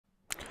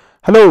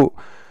Hello.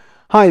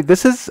 Hi,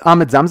 this is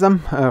Ahmed Zamzam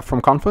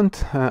from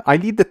Confluent. I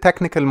lead the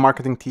technical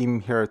marketing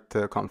team here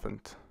at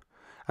Confluent.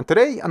 And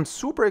today I'm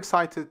super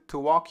excited to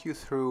walk you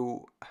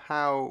through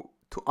how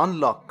to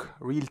unlock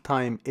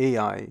real-time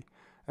AI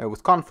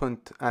with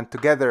Confluent and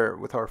together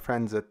with our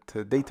friends at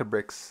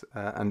Databricks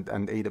and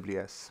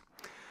AWS.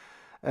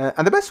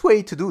 And the best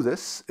way to do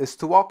this is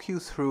to walk you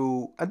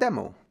through a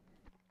demo.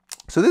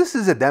 So this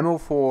is a demo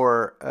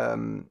for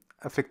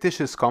a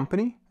fictitious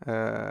company,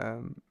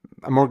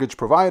 a mortgage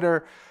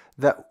provider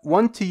that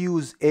want to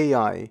use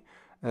AI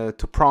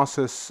to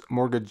process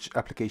mortgage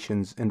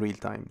applications in real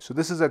time. So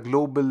this is a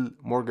global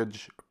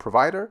mortgage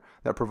provider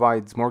that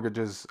provides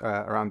mortgages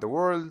around the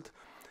world,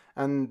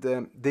 and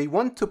they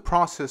want to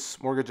process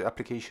mortgage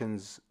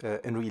applications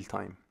in real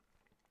time.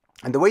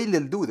 And the way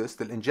they'll do this,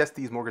 they'll ingest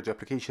these mortgage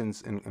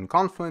applications in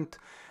Confluent,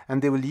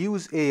 and they will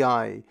use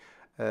AI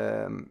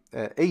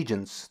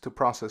agents to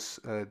process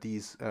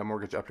these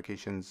mortgage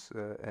applications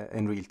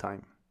in real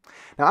time.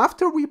 Now,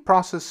 after we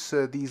process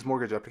these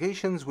mortgage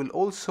applications, we'll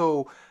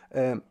also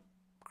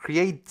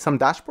create some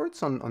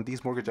dashboards on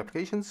these mortgage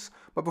applications.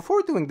 But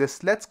before doing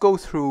this, let's go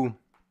through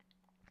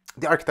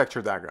the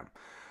architecture diagram,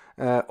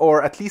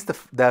 or at least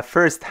the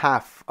first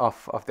half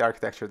of the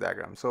architecture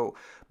diagram. So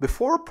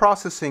before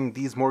processing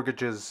these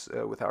mortgages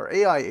with our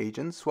AI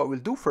agents, what we'll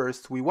do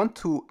first, we want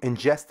to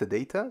ingest the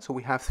data. So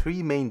we have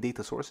three main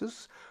data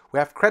sources. We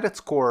have credit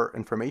score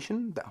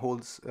information that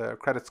holds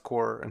credit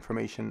score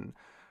information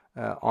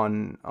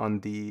on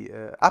the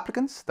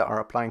applicants that are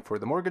applying for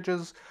the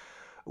mortgages.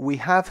 We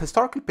have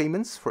historical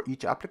payments for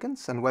each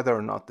applicant and whether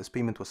or not this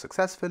payment was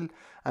successful.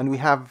 And we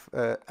have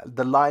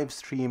the live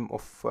stream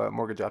of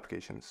mortgage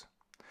applications.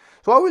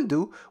 So what we'll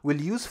do, we'll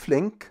use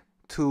Flink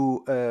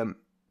to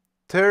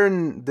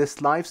turn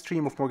this live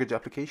stream of mortgage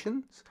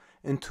applications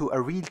into a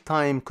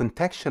real-time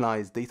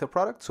contextualized data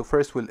product. So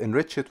first we'll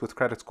enrich it with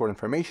credit score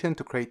information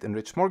to create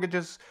enriched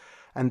mortgages.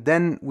 And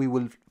then we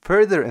will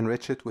further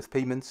enrich it with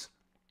payments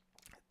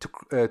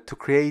to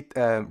create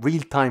a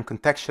real-time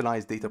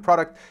contextualized data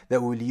product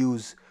that we'll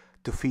use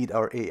to feed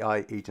our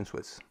AI agents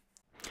with.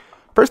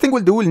 First thing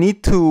we'll do, we'll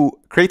need to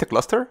create a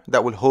cluster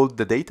that will hold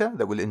the data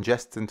that we'll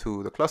ingest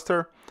into the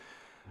cluster.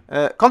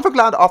 Confluent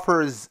Cloud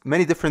offers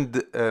many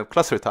different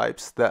cluster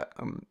types that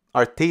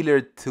are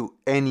tailored to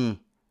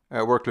any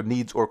workload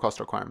needs or cost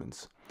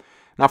requirements.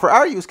 Now for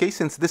our use case,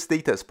 since this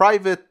data is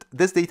private,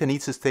 this data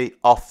needs to stay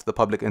off the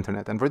public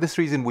internet. And for this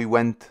reason, we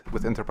went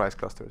with enterprise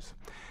clusters.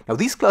 Now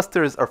these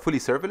clusters are fully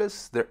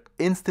serverless, they're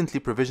instantly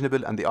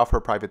provisionable, and they offer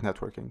private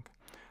networking.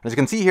 As you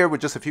can see here,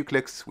 with just a few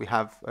clicks, we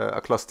have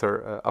a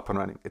cluster up and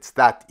running. It's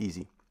that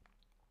easy.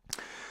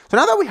 So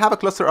now that we have a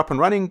cluster up and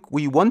running,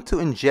 we want to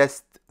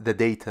ingest the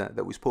data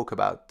that we spoke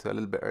about a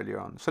little bit earlier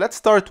on. So let's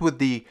start with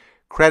the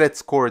credit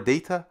score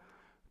data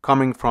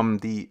coming from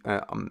the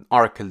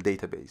Oracle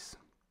database.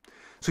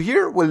 So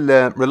here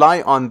we'll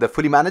rely on the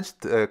fully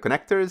managed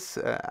connectors.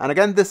 And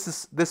again,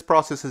 this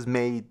process is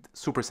made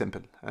super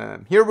simple.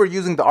 Here we're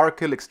using the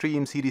Oracle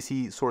Extreme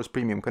CDC Source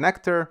Premium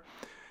connector.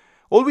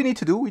 All we need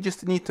to do, we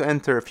just need to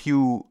enter a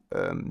few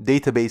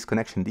database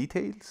connection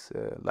details,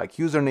 like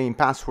username,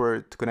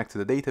 password to connect to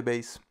the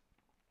database.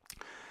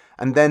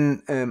 And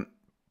then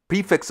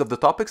prefix of the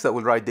topics that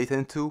we'll write data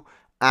into,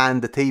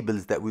 and the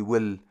tables that we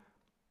will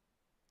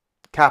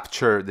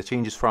capture the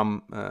changes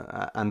from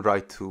and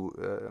write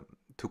to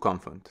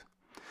Confluent.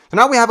 So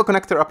now we have a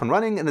connector up and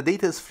running, and the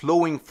data is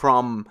flowing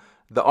from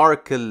the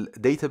Oracle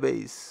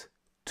database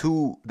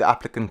to the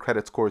applicant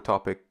credit score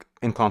topic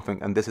in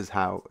Confluent, and this is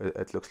how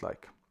it looks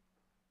like.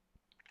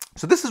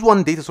 So this is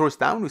one data source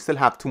down. We still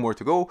have two more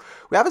to go.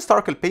 We have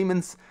historical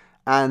payments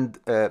and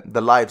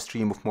the live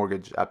stream of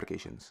mortgage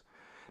applications.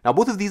 Now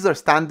both of these are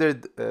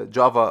standard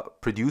Java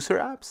producer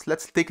apps.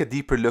 Let's take a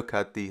deeper look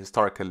at the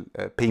historical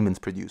payments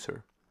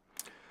producer.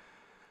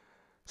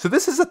 So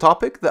this is a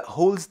topic that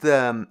holds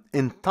the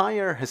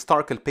entire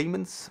historical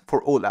payments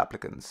for all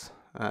applicants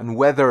and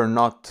whether or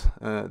not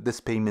this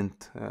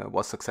payment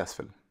was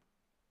successful.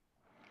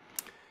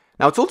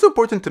 Now it's also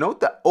important to note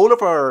that all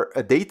of our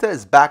data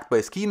is backed by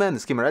a schema and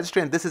the schema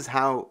registry, and this is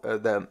how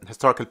the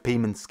historical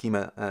payment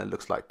schema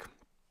looks like.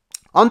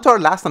 On to our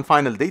last and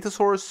final data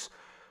source,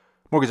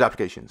 mortgage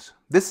applications.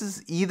 This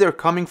is either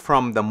coming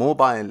from the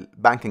mobile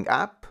banking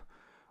app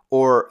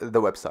or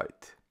the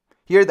website.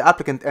 Here, the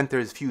applicant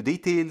enters few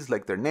details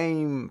like their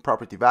name,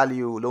 property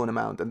value, loan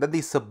amount, and then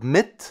they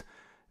submit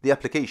the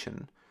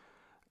application.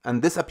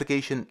 And this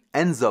application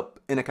ends up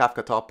in a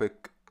Kafka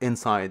topic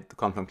inside the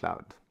Confluent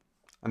Cloud.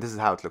 And this is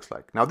how it looks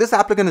like. Now, this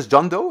applicant is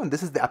John Doe, and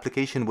this is the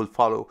application we'll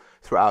follow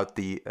throughout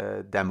the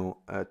demo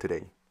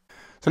today.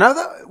 So now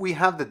that we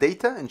have the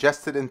data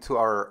ingested into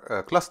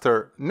our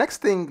cluster,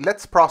 next thing,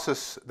 let's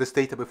process this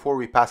data before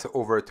we pass it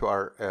over to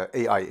our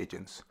AI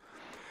agents.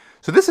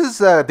 So this is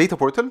a data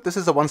portal. This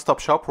is a one-stop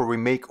shop where we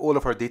make all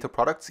of our data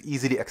products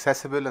easily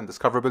accessible and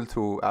discoverable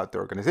throughout the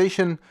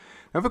organization.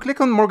 Now if we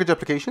click on mortgage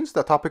applications,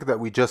 the topic that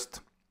we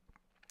just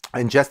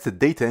ingested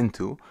data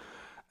into,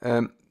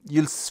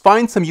 you'll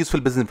find some useful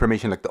business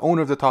information like the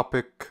owner of the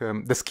topic,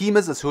 the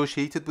schemas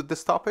associated with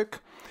this topic,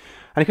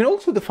 And you can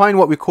also define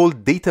what we call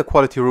data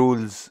quality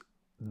rules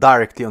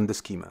directly on the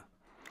schema.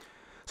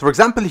 So for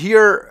example,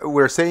 here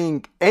we're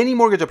saying any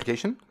mortgage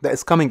application that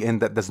is coming in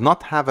that does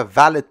not have a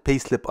valid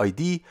payslip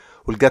ID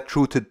will get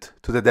routed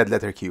to the dead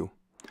letter queue.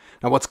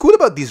 Now what's cool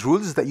about these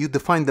rules is that you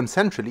define them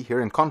centrally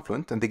here in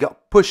Confluent, and they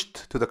get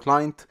pushed to the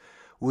client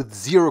with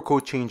zero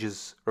code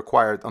changes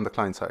required on the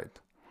client side.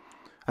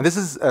 And this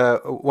is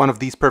one of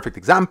these perfect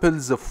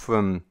examples of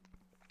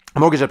a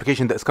mortgage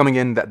application that is coming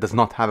in that does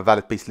not have a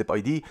valid payslip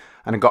ID,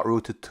 and it got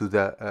routed to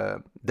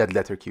the dead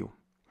letter queue.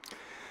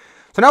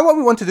 So now what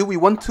we want to do, we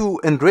want to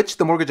enrich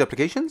the mortgage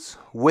applications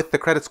with the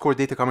credit score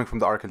data coming from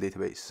the Oracle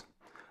database.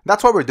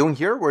 That's what we're doing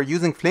here. We're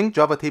using Flink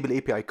Java Table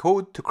API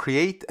code to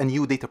create a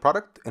new data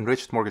product,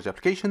 enriched mortgage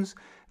applications,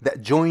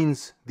 that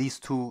joins these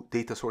two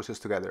data sources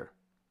together.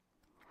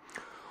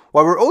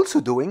 What we're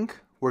also doing,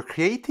 we're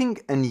creating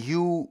a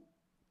new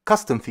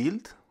custom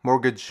field,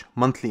 mortgage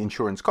monthly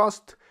insurance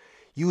cost,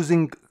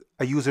 using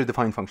a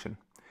user-defined function.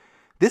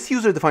 This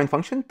user-defined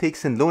function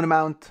takes in loan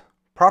amount,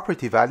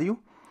 property value,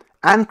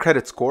 and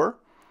credit score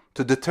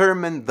to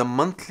determine the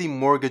monthly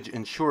mortgage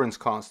insurance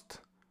cost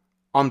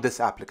on this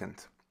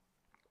applicant.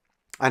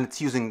 And it's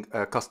using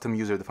a custom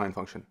user-defined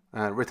function,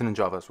 written in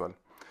Java as well.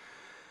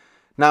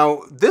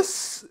 Now,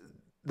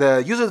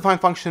 the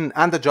user-defined function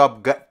and the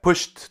job get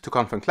pushed to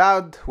Confluent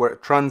Cloud, where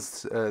it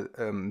runs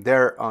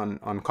there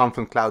on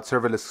Confluent Cloud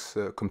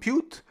serverless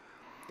compute.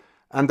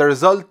 And the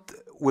result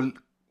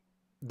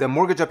the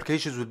mortgage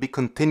applications will be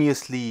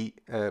continuously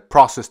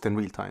processed in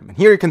real time. And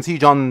here you can see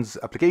John's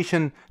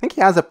application. I think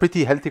he has a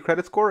pretty healthy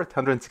credit score at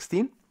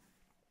 116.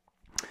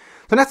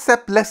 So next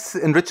step, let's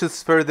enrich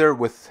this further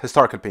with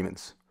historical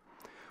payments.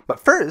 But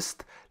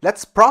first,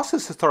 let's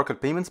process historical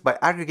payments by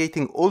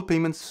aggregating all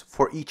payments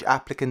for each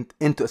applicant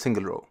into a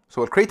single row. So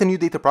we'll create a new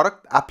data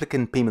product,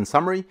 applicant payment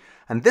summary,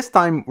 and this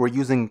time we're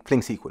using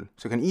Flink SQL.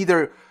 So you can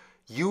either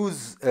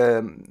use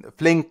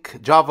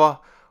Flink Java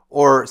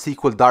or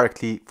SQL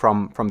directly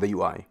from the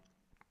UI.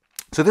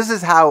 So this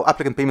is how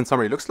applicant payment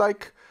summary looks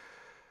like.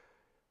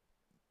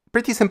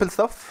 Pretty simple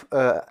stuff.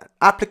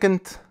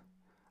 Applicant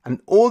and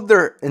all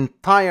their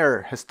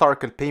entire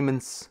historical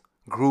payments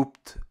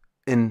grouped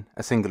in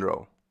a single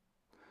row.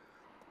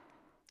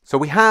 So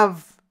we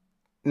have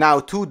now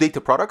two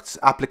data products,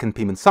 applicant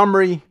payment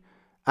summary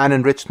and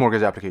enriched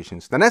mortgage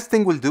applications. The next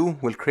thing we'll do,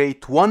 we'll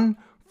create one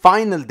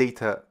final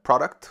data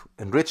product,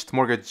 enriched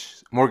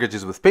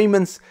mortgages with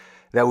payments,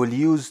 that we'll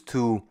use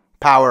to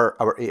power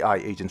our AI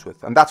agents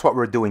with. And that's what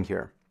we're doing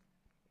here.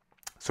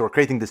 So we're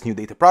creating this new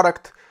data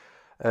product,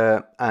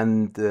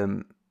 and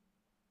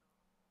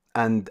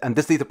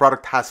this data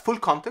product has full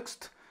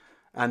context,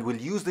 and we'll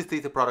use this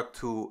data product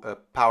to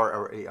power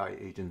our AI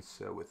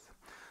agents with.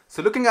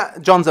 So looking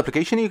at John's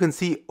application, you can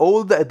see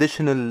all the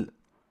additional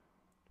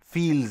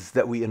fields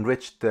that we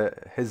enriched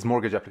his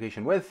mortgage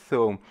application with.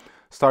 So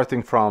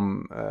starting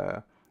from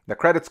the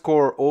credit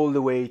score all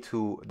the way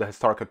to the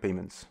historical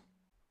payments.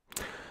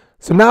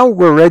 So now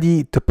we're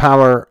ready to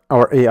power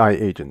our AI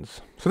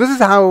agents. So this is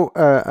how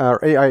our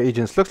AI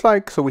agents looks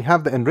like. So we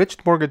have the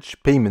enriched mortgage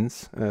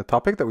payments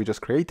topic that we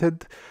just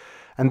created.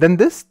 And then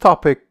this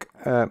topic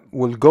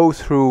will go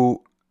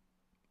through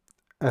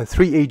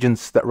 3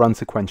 agents that run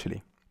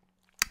sequentially.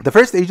 The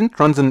first agent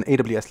runs on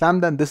AWS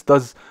Lambda, and this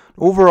does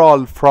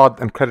overall fraud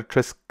and credit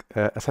risk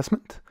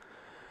assessment.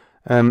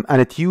 And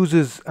it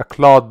uses a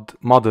Claude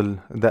model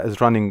that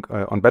is running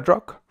on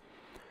Bedrock.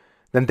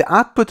 Then the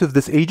output of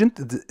this agent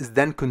is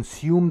then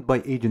consumed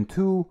by agent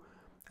 2,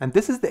 and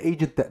this is the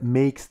agent that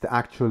makes the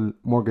actual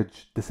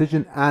mortgage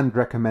decision and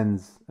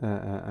recommends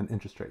an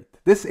interest rate.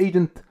 This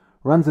agent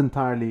runs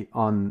entirely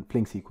on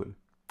Flink SQL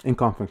in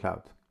Confluent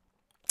Cloud.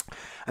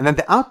 And then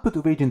the output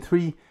of agent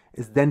 3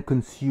 is then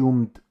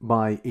consumed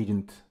by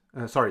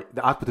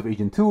the output of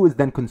agent 2 is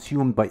then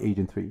consumed by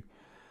agent 3.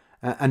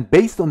 And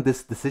based on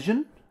this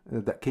decision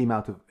that came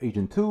out of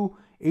agent 2,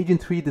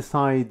 agent 3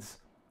 decides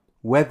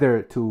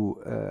whether to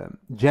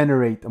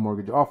generate a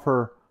mortgage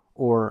offer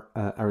or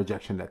a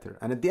rejection letter.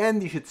 And at the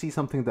end, you should see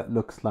something that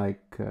looks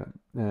like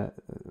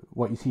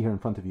what you see here in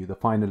front of you, the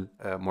final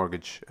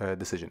mortgage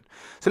decision.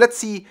 So let's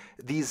see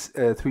these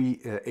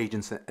 3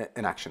 agents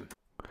in action.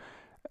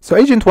 So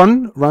agent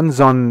 1 runs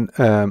on,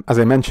 as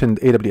I mentioned,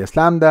 AWS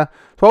Lambda.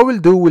 So what we'll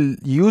do, we'll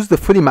use the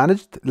fully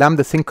managed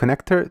Lambda Sync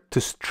connector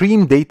to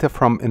stream data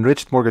from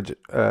enriched mortgage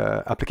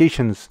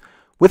applications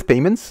with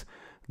payments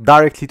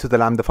directly to the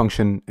Lambda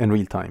function in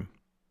real time.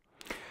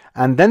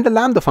 And then the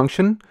Lambda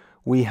function,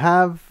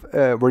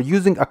 we're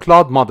using a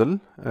Claude model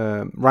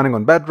running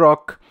on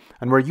Bedrock,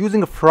 and we're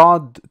using a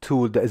fraud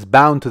tool that is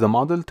bound to the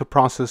model to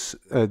process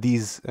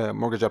these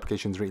mortgage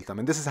applications real time.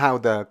 And this is how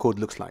the code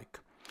looks like.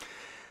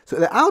 So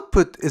the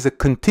output is a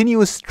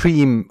continuous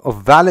stream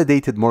of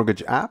validated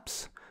mortgage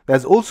apps that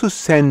is also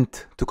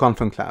sent to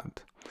Confluent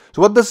Cloud.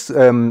 So what does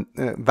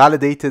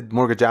validated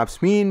mortgage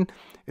apps mean?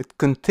 It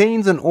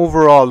contains an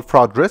overall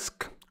fraud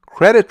risk,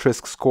 credit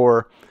risk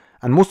score,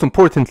 and most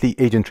importantly,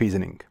 agent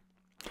reasoning.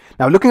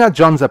 Now, looking at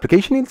John's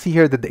application, you'll see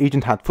here that the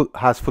agent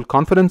has full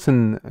confidence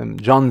in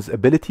John's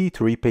ability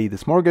to repay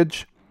this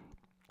mortgage,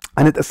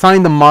 and it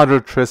assigned a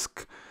moderate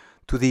risk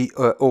to the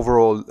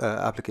overall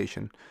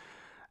application.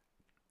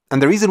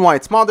 And the reason why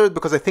it's moderate,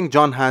 because I think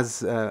John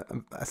has a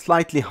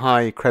slightly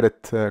high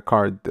credit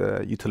card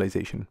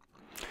utilization.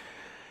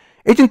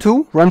 Agent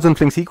 2 runs on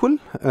Flink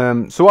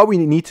SQL. So what we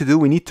need to do,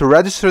 we need to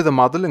register the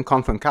model in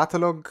Confluent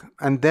Catalog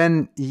and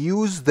then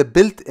use the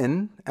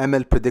built-in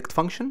ML predict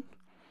function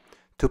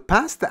to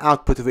pass the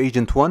output of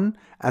Agent 1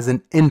 as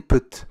an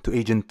input to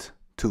Agent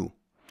 2.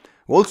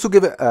 We also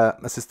give it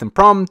a system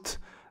prompt,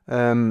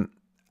 and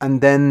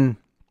then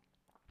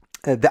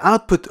the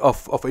output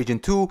of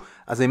Agent 2,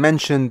 as I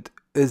mentioned,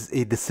 is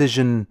a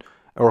decision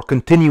or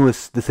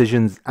continuous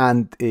decisions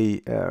and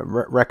a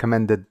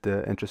recommended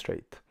interest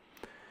rate.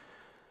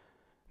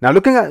 Now,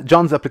 looking at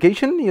John's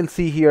application, you'll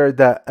see here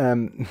that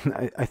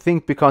I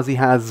think because he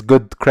has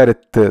good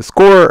credit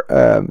score,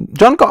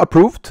 John got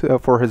approved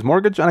for his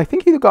mortgage, and I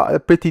think he got a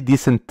pretty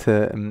decent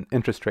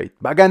interest rate.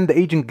 But again, the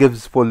agent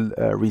gives full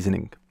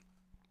reasoning.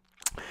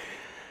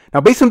 Now,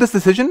 based on this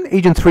decision,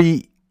 Agent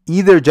 3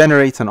 either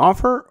generates an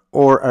offer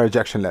or a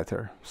rejection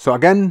letter. So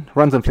again,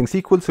 runs on Flink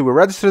SQL. So we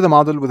register the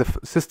model with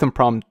a system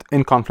prompt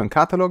in Confluent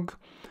Catalog.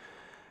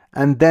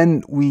 And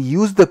then we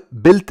use the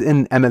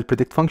built-in ML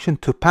predict function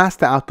to pass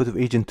the output of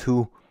Agent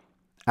 2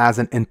 as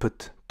an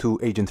input to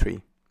Agent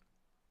 3.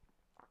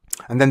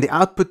 And then the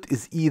output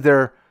is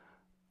either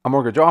a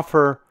mortgage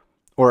offer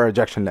or a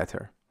rejection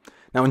letter.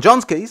 Now in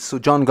John's case, so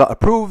John got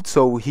approved,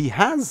 so he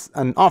has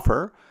an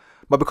offer,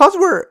 but because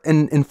we're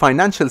in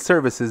financial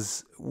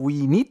services,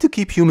 we need to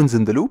keep humans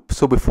in the loop.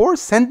 So before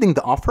sending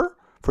the offer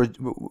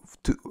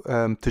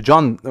to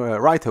John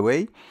right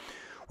away,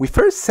 we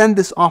first send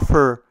this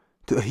offer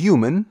to a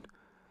human,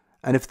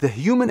 and if the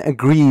human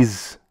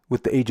agrees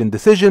with the agent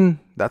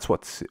decision, that's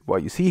what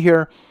you see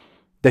here,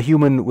 the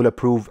human will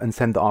approve and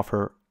send the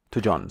offer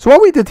to John. So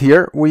what we did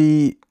here,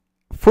 we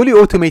fully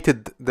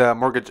automated the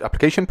mortgage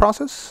application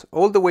process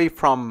all the way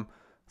from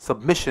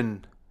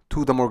submission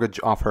to the mortgage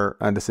offer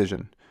and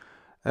decision.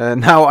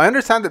 Now, I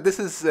understand that this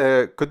is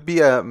could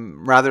be a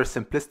rather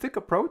simplistic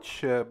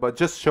approach, but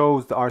just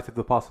shows the art of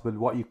the possible,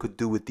 what you could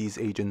do with these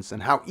agents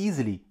and how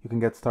easily you can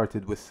get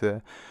started with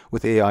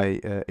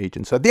AI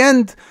agents. So at the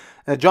end,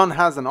 John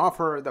has an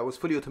offer that was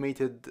fully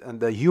automated, and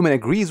the human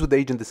agrees with the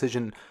agent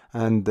decision,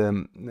 and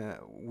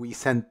we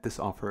sent this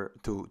offer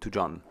to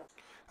John.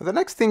 Now, the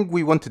next thing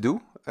we want to do,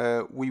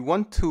 we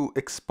want to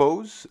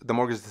expose the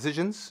mortgage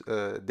decisions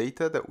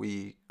data that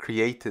we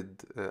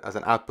created as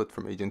an output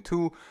from Agent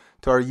 2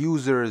 to our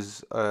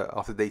users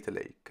of the data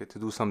lake to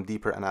do some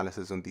deeper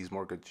analysis on these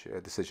mortgage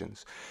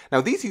decisions.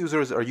 Now, these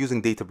users are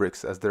using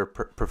Databricks as their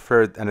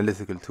preferred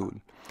analytical tool.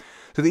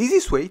 So the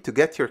easiest way to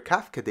get your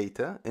Kafka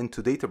data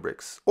into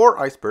Databricks or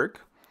Iceberg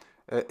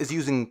is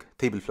using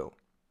Tableflow.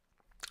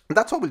 And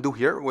that's what we'll do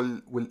here.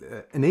 We'll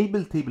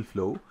enable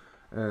Tableflow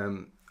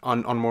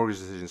on mortgage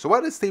decisions. So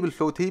what is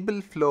Tableflow?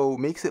 Tableflow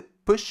makes it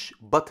push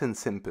button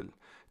simple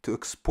to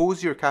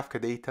expose your Kafka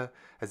data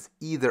as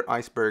either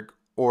Iceberg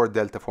or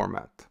Delta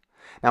format.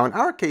 Now, in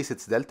our case,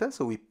 it's Delta,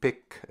 so we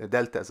pick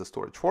Delta as a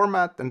storage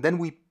format, and then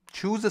we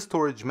choose a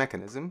storage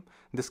mechanism.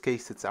 In this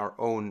case, it's our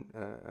own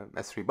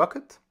S3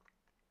 bucket.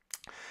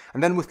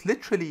 And then with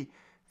literally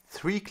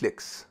 3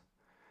 clicks,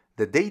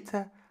 the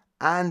data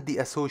and the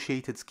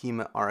associated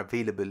schema are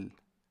available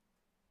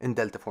in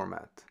Delta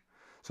format.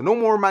 So no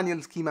more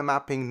manual schema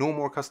mapping, no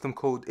more custom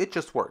code, it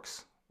just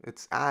works.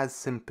 It's as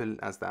simple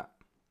as that.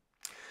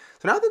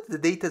 So now that the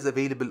data is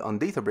available on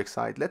Databricks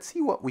side, let's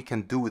see what we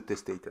can do with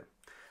this data.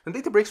 In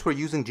Databricks, we're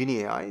using Genie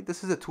AI.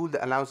 This is a tool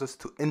that allows us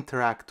to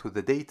interact with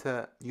the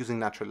data using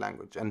natural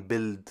language and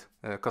build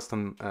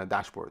custom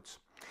dashboards.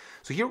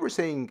 So here we're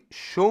saying,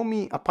 show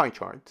me a pie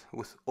chart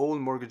with all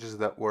mortgages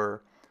that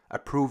were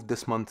approved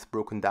this month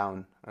broken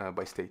down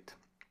by state.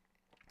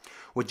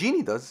 What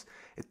Genie does,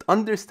 it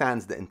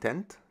understands the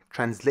intent,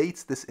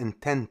 translates this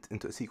intent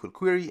into a SQL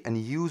query, and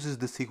uses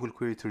the SQL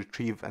query to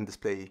retrieve and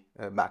display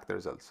back the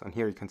results. And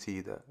here you can see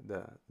the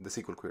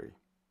SQL query.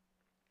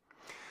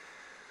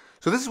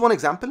 So this is one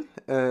example.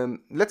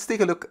 Let's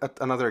take a look at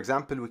another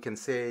example. We can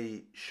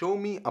say, show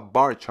me a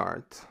bar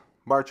chart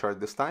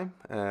this time,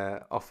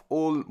 of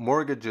all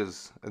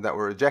mortgages that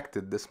were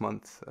rejected this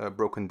month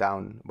broken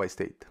down by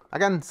state.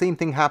 Again, same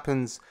thing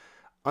happens,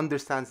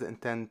 understands the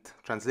intent,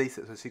 translates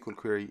it to a SQL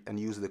query, and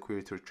uses the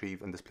query to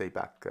retrieve and display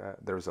back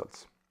the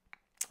results.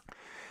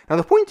 Now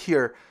the point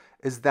here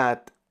is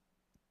that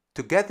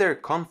together,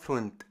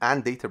 Confluent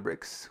and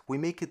Databricks, we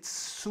make it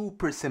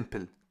super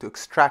simple to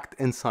extract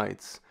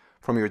insights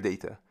from your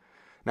data.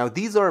 Now,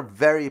 these are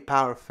very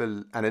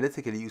powerful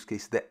analytical use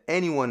cases that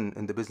anyone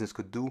in the business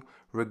could do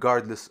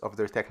regardless of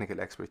their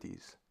technical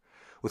expertise.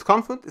 With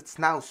Confluent, it's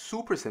now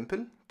super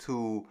simple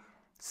to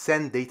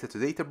send data to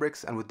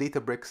Databricks, and with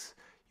Databricks,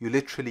 you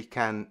literally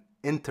can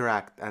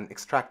interact and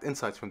extract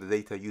insights from the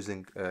data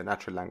using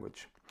natural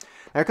language.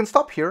 Now, you can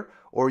stop here,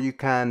 or you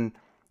can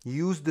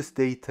use this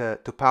data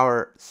to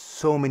power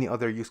so many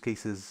other use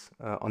cases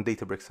on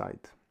Databricks side.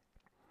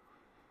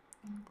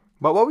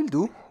 But what we'll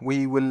do,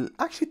 we will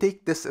actually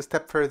take this a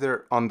step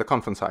further on the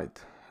Confluent side.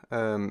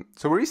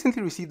 So we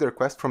recently received a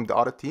request from the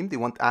audit team. They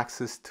want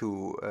access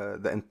to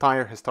the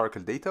entire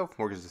historical data of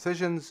mortgage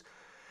decisions.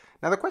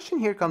 Now the question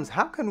here comes,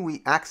 how can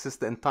we access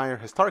the entire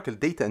historical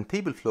data in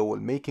Tableflow while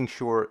making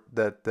sure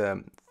that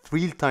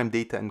real-time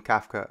data in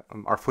Kafka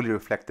are fully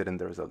reflected in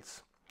the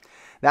results?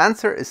 The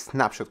answer is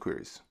snapshot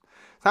queries.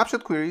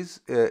 Snapshot queries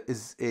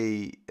is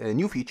a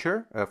new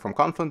feature from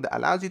Confluent that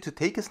allows you to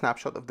take a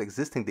snapshot of the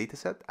existing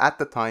dataset at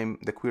the time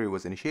the query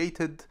was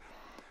initiated.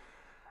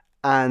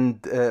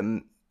 And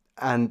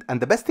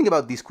the best thing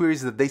about these queries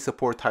is that they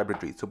support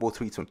hybrid reads, so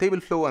both reads from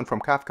Tableflow and from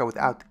Kafka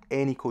without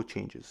any code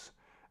changes.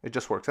 It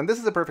just works. And this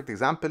is a perfect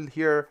example.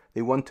 Here,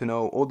 they want to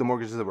know all the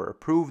mortgages that were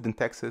approved in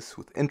Texas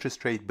with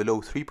interest rate below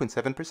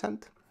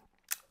 3.7%.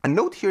 And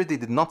note here, they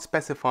did not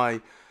specify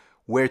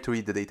where to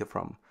read the data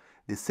from.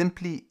 They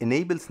simply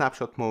enabled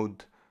snapshot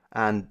mode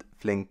and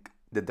Flink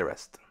did the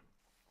rest.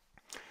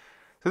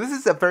 So this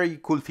is a very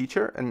cool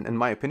feature, in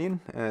my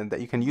opinion, that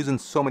you can use in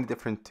so many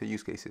different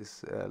use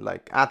cases,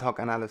 like ad hoc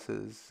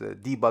analysis,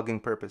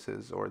 debugging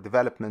purposes, or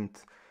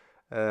development.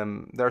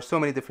 There are so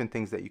many different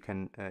things that you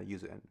can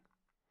use it in.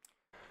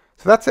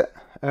 So that's it.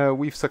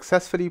 We've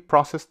successfully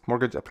processed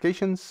mortgage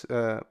applications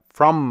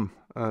from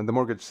the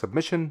mortgage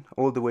submission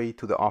all the way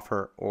to the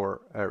offer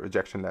or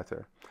rejection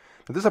letter.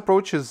 Now, this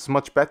approach is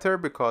much better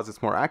because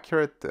it's more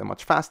accurate,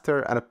 much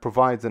faster, and it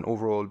provides an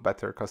overall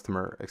better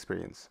customer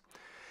experience.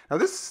 Now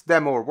this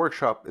demo or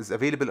workshop is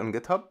available on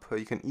GitHub.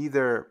 You can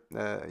either,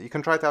 you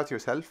can try it out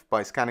yourself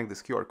by scanning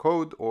this QR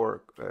code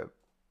or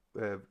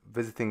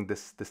visiting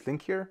this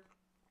link here.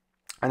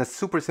 And it's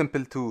super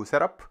simple to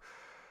set up.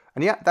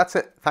 And yeah, that's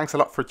it. Thanks a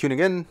lot for tuning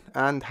in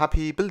and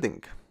happy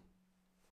building.